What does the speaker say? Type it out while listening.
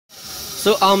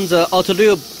So on the auto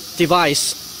lube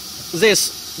device,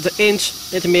 the inch,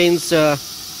 it means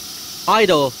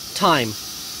idle time.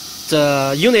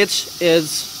 The unit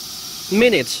is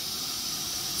minute.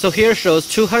 So here shows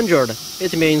 200.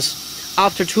 It means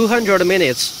after 200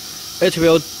 minutes, it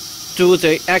will do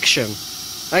the action.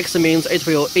 X means it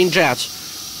will inject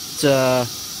the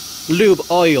lube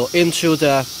oil into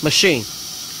the machine.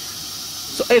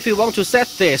 So if you want to set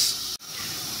this,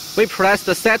 we press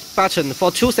the set button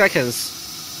for 2 seconds.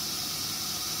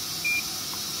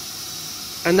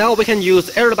 And now we can use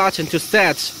L button to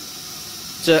set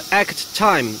the act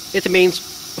time. It means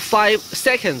 5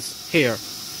 seconds here.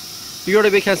 Usually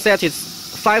we can set it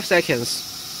 5 seconds.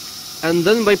 And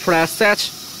then we press set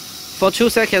for 2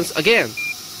 seconds again.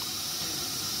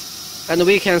 And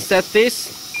we can set this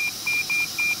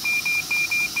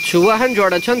to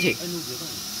 120.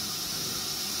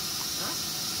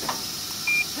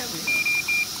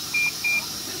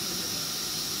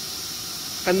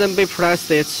 And then we press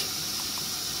it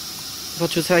for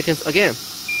 2 seconds again.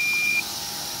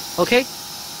 Okay?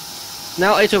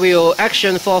 Now it will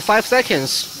action for 5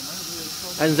 seconds.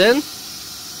 And then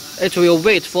it will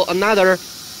wait for another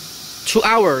 2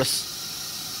 hours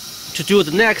to do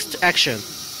the next action.